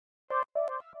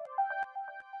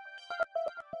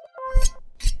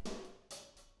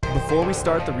Before we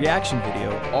start the reaction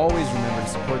video, always remember to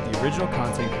support the original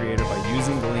content creator by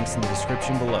using the links in the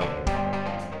description below.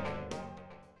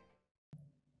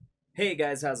 Hey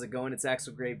guys, how's it going? It's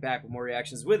Axel back with more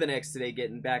reactions with an X today,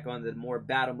 getting back on the more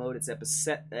battle mode. It's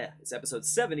episode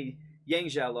 70, Yang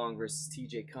Xiaolong versus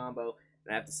TJ combo.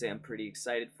 And I have to say I'm pretty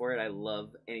excited for it. I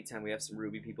love anytime we have some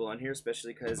RWBY people on here,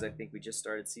 especially because I think we just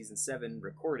started Season 7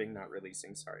 recording, not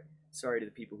releasing, sorry. Sorry to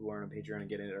the people who aren't on Patreon and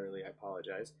getting it early, I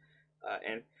apologize.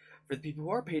 And for the people who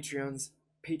are patrons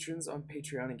on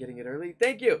Patreon and getting it early,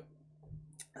 thank you!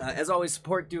 As always,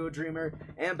 support Duo Dreamer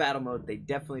and Battle Mode. They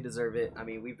definitely deserve it. I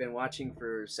mean, we've been watching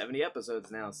for 70 episodes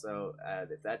now, so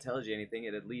if that tells you anything,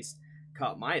 it at least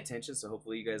caught my attention, so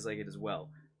hopefully you guys like it as well.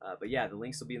 But yeah, the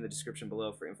links will be in the description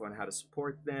below for info on how to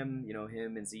support them, you know,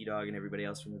 him and Z-Dog and everybody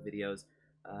else from the videos.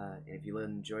 And if you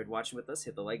enjoyed watching with us,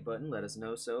 hit the like button, let us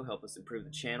know so. Help us improve the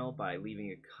channel by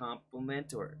leaving a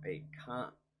compliment or a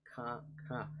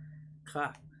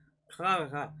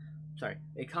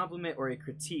a compliment or a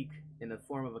critique in the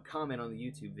form of a comment on the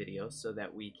YouTube video so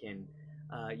that we can,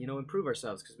 you know, improve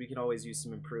ourselves, because we can always use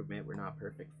some improvement. We're not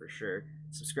perfect for sure.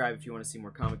 Subscribe if you want to see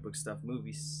more comic book stuff,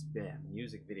 movies,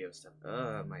 music video stuff.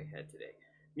 My head today.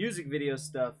 Music video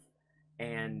stuff,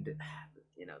 and,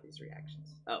 you know, these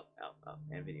reactions.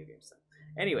 And video game stuff.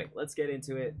 Anyway, let's get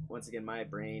into it. Once again, my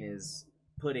brain is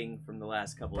pudding from the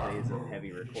last couple of days of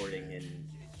heavy recording and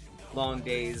long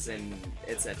days and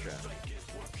etc.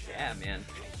 Yeah, man.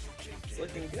 It's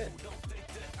looking good.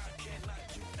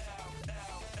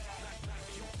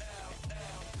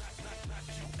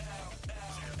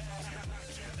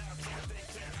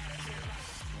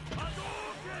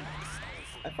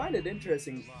 I find it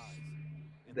interesting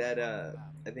that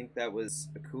I think that was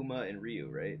Akuma and Ryu,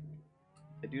 right?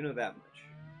 I do know that much.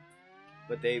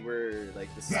 But they were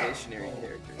like the stationary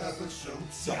characters.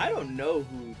 So I don't know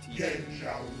who TJ is.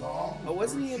 Oh,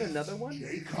 wasn't he in another one?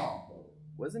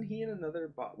 Wasn't he in another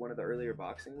one of the earlier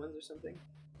boxing ones or something?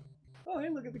 Oh, hey,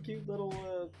 look at the cute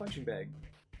little punching bag.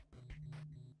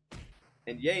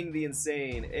 And Yang the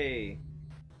Insane, hey.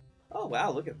 Oh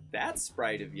wow, look at that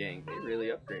sprite of Yang. They really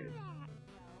upgraded.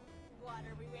 What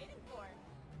are we waiting for?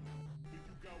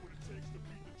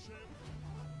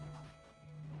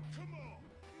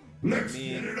 Let's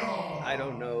get it on. I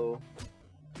don't know.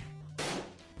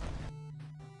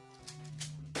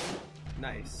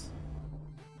 Nice.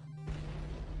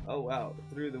 Oh wow,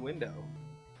 through the window.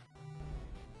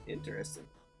 Interesting.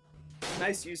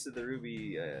 Nice use of the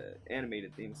RWBY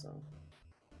animated theme song.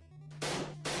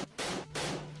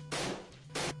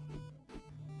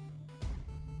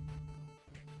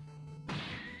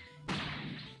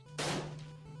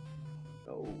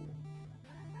 Oh.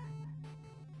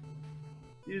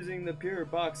 Using the pure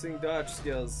boxing dodge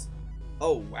skills.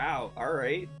 Oh wow,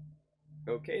 alright.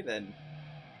 Okay then.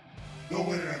 The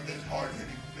winner of this hard-hitting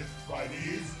fist fight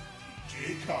is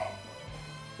TJ Combo.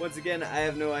 Once again, I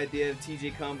have no idea of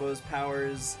TJ Combo's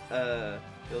powers. It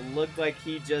looked like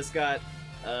he just got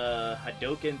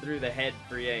Hadouken through the head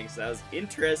for Yang, so that was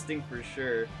interesting for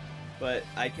sure. But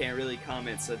I can't really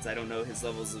comment since I don't know his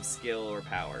levels of skill or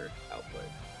power output.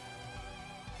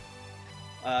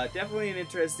 Definitely an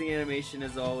interesting animation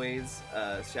as always.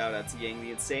 Shout out to Yang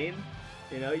the Insane.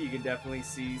 You know, you can definitely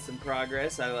see some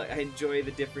progress. I enjoy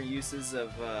the different uses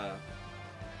of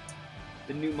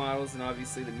the new models and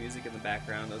obviously the music in the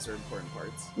background. Those are important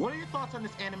parts. What are your thoughts on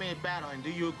this animated battle, and do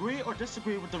you agree or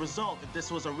disagree with the result if this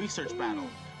was a research battle?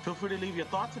 Feel free to leave your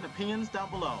thoughts and opinions down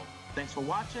below. Thanks for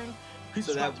watching. Please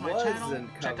subscribe to my channel.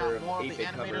 Check out more of the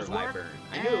animators' work.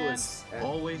 I knew it was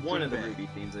always one of the RWBY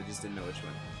themes. I just didn't know which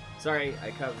one. Sorry,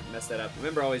 I messed that up.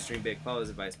 Remember, always dream big, follow his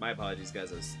advice. My apologies,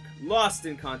 guys. I was lost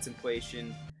in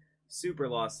contemplation. Super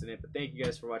lost in it. But thank you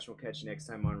guys for watching. We'll catch you next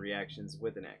time on Reactions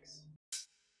with an X.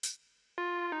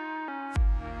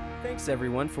 Thanks,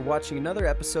 everyone, for watching another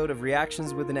episode of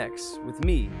Reactions with an X with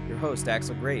me, your host,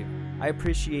 Axel. I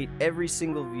appreciate every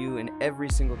single view and every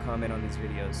single comment on these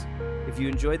videos. If you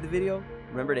enjoyed the video,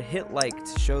 remember to hit like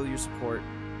to show your support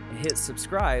and hit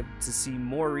subscribe to see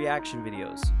more reaction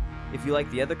videos. If you like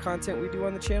the other content we do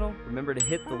on the channel, remember to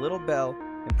hit the little bell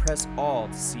and press all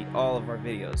to see all of our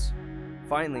videos.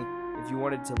 Finally, if you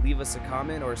wanted to leave us a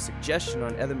comment or a suggestion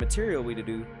on other material we to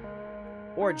do,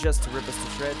 or just to rip us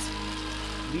to shreds,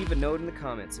 leave a note in the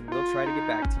comments and we'll try to get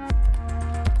back to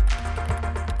you.